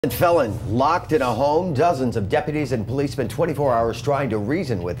Felon locked in a home. Dozens of deputies and police spent 24 hours trying to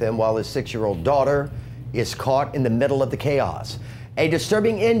reason with him while his 6-year-old daughter is caught in the middle of the chaos. A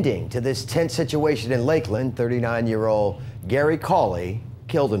disturbing ending to this tense situation in Lakeland. 39-year-old Gary Cawley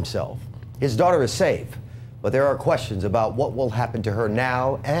killed himself. His daughter is safe, but there are questions about what will happen to her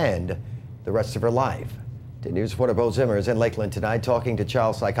now and the rest of her life. 10 News reporter Bo Zimmer is in Lakeland tonight talking to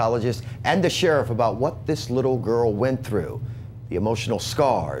child psychologists and the sheriff about what this little girl went through. The emotional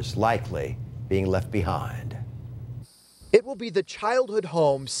scars likely being left behind. It will be the childhood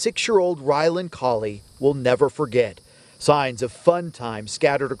home 6-year-old Rylan Cawley will never forget. Signs of fun time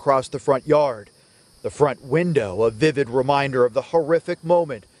scattered across the front yard. The front window, a vivid reminder of the horrific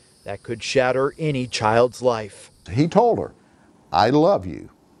moment that could shatter any child's life. He told her, "I love you.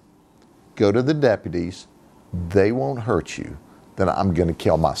 Go to the deputies. They won't hurt you. Then I'm going to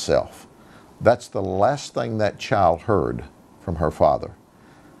kill myself." That's the last thing that child heard from her father.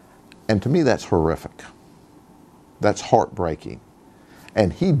 And to me, that's horrific. That's heartbreaking.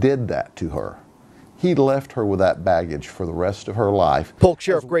 And he did that to her. He left her with that baggage for the rest of her life. Polk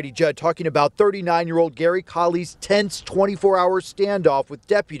Sheriff Grady Judd talking about 39-year-old Gary Cawley's tense 24-hour standoff with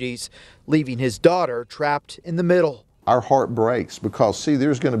deputies, leaving his daughter trapped in the middle. Our heart breaks because, see,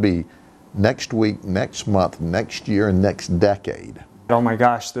 there's going to be next week, next month, next year, and next decade. Oh my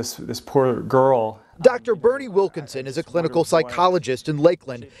gosh, this poor girl. Dr. Bernie Wilkinson is a clinical psychologist in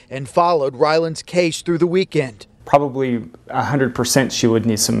Lakeland and followed Rylan's case through the weekend. Probably 100% she would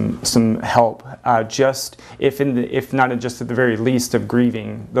need some help, just if not just at the very least of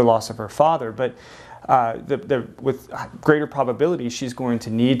grieving the loss of her father, but with greater probability she's going to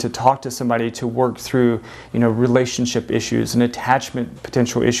need to talk to somebody to work through, relationship issues and attachment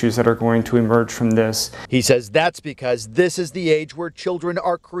potential issues that are going to emerge from this. He says that's because this is the age where children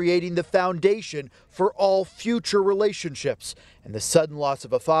are creating the foundation for all future relationships, and the sudden loss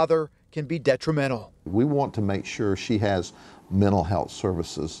of a father can be detrimental. We want to make sure she has mental health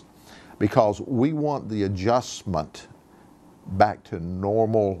services because we want the adjustment back to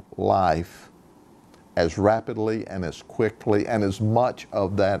normal life as rapidly and as quickly and as much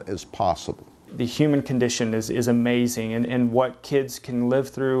of that as possible. The human condition is amazing, and what kids can live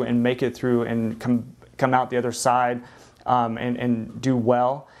through and make it through and come out the other side and do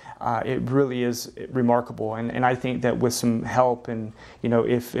well. It really is remarkable, and I think that with some help and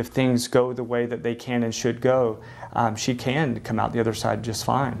if things go the way that they can and should go, she can come out the other side just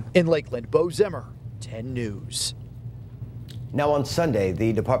fine. In Lakeland, Bo Zimmer, 10 News. Now on Sunday,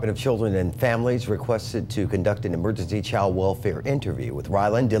 the Department of Children and Families requested to conduct an emergency child welfare interview with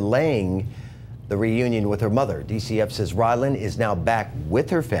Rylan, delaying the reunion with her mother. DCF says Rylan is now back with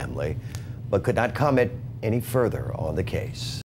her family, but could not comment any further on the case.